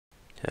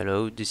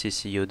Hello, this is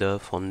Yoda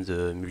from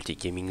the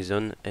Multigaming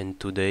Zone, and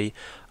today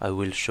I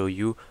will show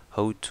you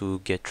how to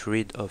get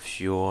rid of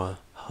your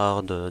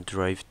hard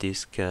drive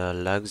disk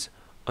lags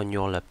on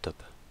your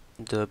laptop.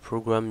 The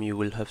program you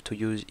will have to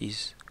use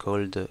is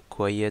called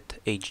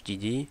Quiet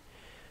HDD.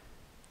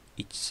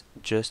 It's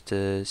just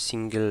a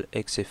single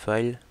exe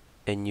file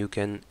and you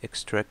can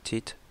extract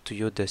it to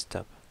your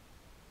desktop.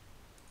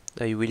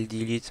 I will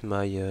delete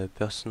my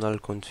personal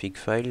config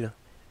file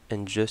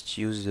and just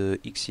use the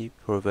exe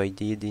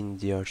provided in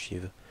the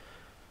archive.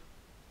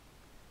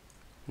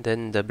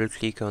 Then double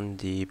click on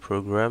the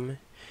program.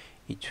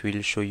 It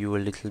will show you a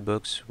little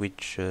box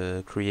which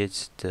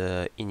creates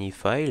the ini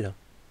file.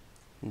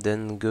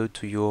 Then go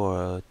to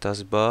your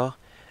taskbar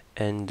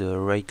and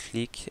right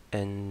click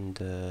and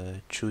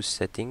choose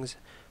settings.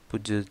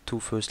 Put the two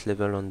first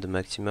level on the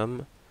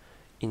maximum.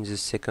 In the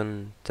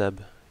second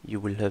tab you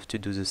will have to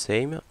do the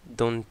same.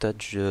 Don't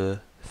touch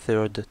the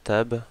third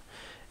tab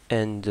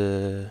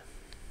and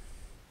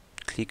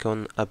click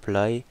on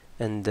apply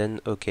and then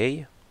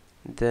OK.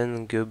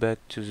 Then go back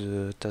to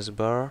the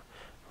taskbar,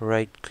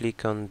 right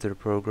click on the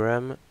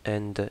program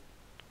and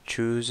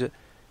choose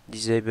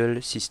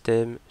Disable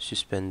System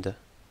Suspend,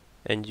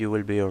 and you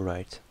will be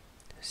alright.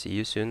 See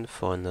you soon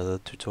for another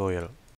tutorial.